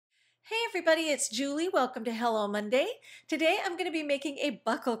Everybody, it's Julie. Welcome to Hello Monday. Today I'm going to be making a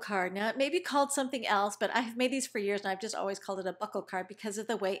buckle card. Now it may be called something else, but I have made these for years and I've just always called it a buckle card because of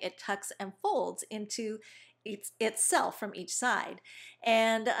the way it tucks and folds into itself from each side.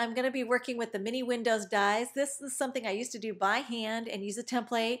 And I'm going to be working with the mini windows dies. This is something I used to do by hand and use a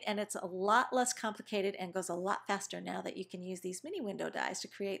template, and it's a lot less complicated and goes a lot faster now that you can use these mini window dies to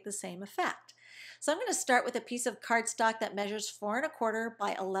create the same effect. So I'm going to start with a piece of cardstock that measures 4¼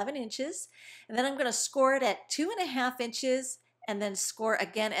 by 11 inches, and then I'm going to score it at 2½ inches and then score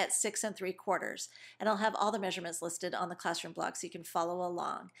again at 6¾ and I'll have all the measurements listed on the classroom blog so you can follow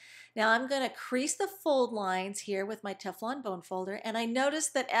along. Now I'm going to crease the fold lines here with my Teflon bone folder, and I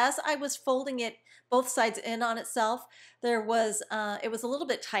noticed that as I was folding it both sides in on itself, it was a little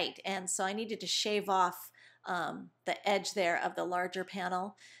bit tight, and so I needed to shave off the edge there of the larger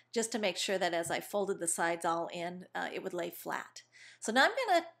panel just to make sure that as I folded the sides all in, it would lay flat. So now I'm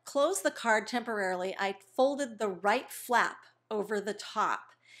going to close the card temporarily. I folded the right flap over the top,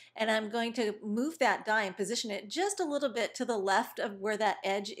 and I'm going to move that die and position it just a little bit to the left of where that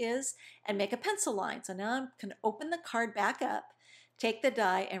edge is and make a pencil line. So now I can open the card back up, take the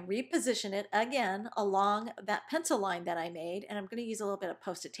die and reposition it again along that pencil line that I made, and I'm going to use a little bit of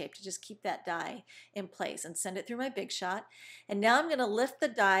Post-it tape to just keep that die in place and send it through my Big Shot. And now I'm going to lift the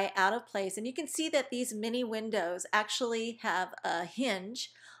die out of place, and you can see that these mini windows actually have a hinge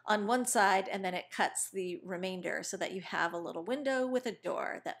on one side, and then it cuts the remainder so that you have a little window with a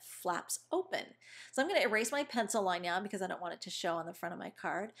door that flaps open. So I'm going to erase my pencil line now because I don't want it to show on the front of my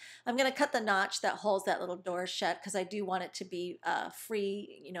card. I'm going to cut the notch that holds that little door shut because I do want it to be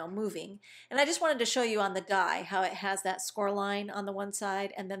free, moving. And I just wanted to show you on the die how it has that score line on the one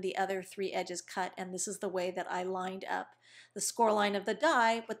side and then the other 3 edges cut, and this is the way that I lined up the score line of the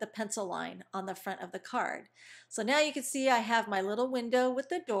die with the pencil line on the front of the card. So now you can see I have my little window with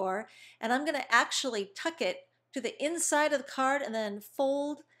the door, and I'm going to actually tuck it to the inside of the card and then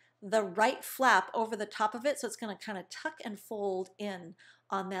fold the right flap over the top of it, so it's going to kind of tuck and fold in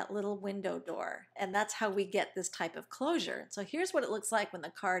on that little window door, and that's how we get this type of closure. So here's what it looks like when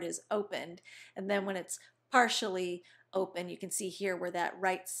the card is opened, and then when it's partially open, you can see here where that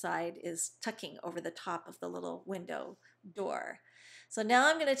right side is tucking over the top of the little window door. So now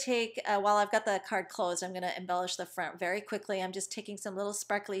I'm going to take, while I've got the card closed, I'm going to embellish the front very quickly. I'm just taking some little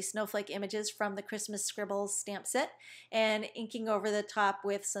sparkly snowflake images from the Christmas Scribbles stamp set and inking over the top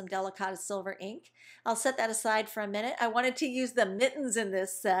with some delicate silver ink. I'll set that aside for a minute. I wanted to use the mittens in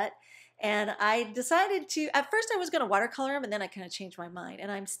this set, and I decided to, at first I was going to watercolor them, and then I kind of changed my mind.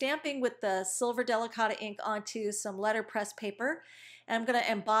 And I'm stamping with the silver delicata ink onto some letterpress paper, and I'm going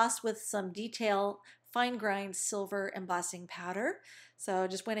to emboss with some detail fine grind silver embossing powder. So I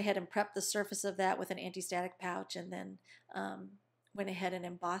just went ahead and prepped the surface of that with an anti-static pouch, and then went ahead and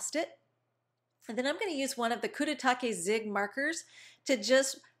embossed it. And then I'm going to use one of the Kudetake Zig markers to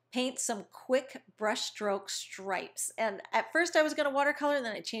just paint some quick brush stroke stripes. And at first I was going to watercolor, and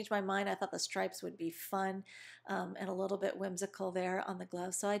then I changed my mind. I thought the stripes would be fun and a little bit whimsical there on the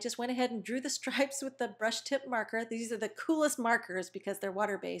glove. So I just went ahead and drew the stripes with the brush tip marker. These are the coolest markers because they're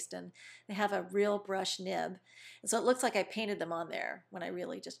water-based and they have a real brush nib. And so it looks like I painted them on there when I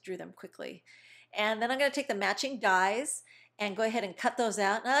really just drew them quickly. And then I'm going to take the matching dies and go ahead and cut those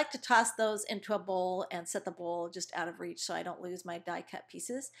out. And I like to toss those into a bowl and set the bowl just out of reach so I don't lose my die cut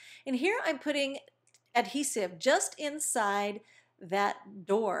pieces. And here I'm putting adhesive just inside that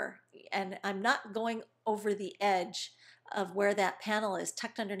door, and I'm not going over the edge of where that panel is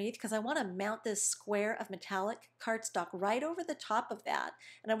tucked underneath because I want to mount this square of metallic cardstock right over the top of that,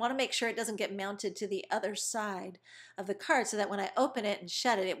 and I want to make sure it doesn't get mounted to the other side of the card so that when I open it and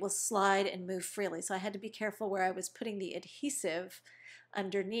shut it, it will slide and move freely. So I had to be careful where I was putting the adhesive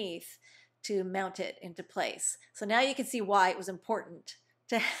underneath to mount it into place. So now you can see why it was important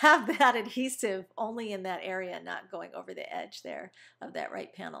to have that adhesive only in that area, not going over the edge there of that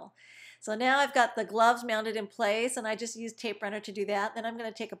right panel. So now I've got the gloves mounted in place, and I just used tape runner to do that. Then I'm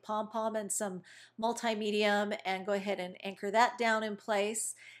going to take a pom-pom and some multi-medium and go ahead and anchor that down in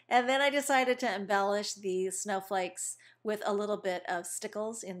place. And then I decided to embellish the snowflakes with a little bit of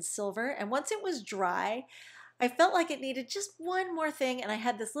stickles in silver. And once it was dry, I felt like it needed just one more thing, and I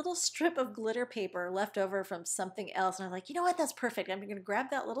had this little strip of glitter paper left over from something else, and I'm like, you know what, that's perfect. I'm going to grab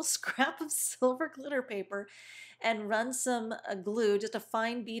that little scrap of silver glitter paper and run some glue, just a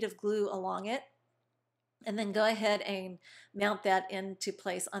fine bead of glue along it, and then go ahead and mount that into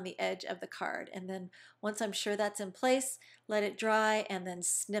place on the edge of the card. And then once I'm sure that's in place, let it dry and then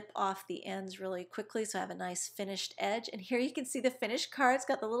snip off the ends really quickly so I have a nice finished edge. And here you can see the finished card. It's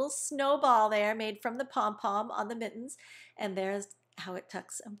got the little snowball there made from the pom-pom on the mittens, and there's how it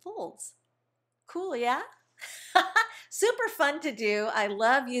tucks and folds. Cool, yeah? Super fun to do. I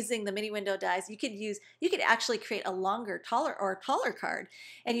love using the mini window dies. You could actually create a longer, taller card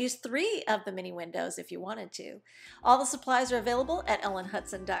and use 3 of the mini windows if you wanted to. All the supplies are available at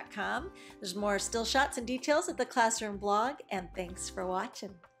ellenhutson.com. There's more still shots and details at the Classroom blog, and thanks for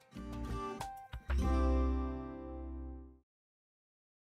watching.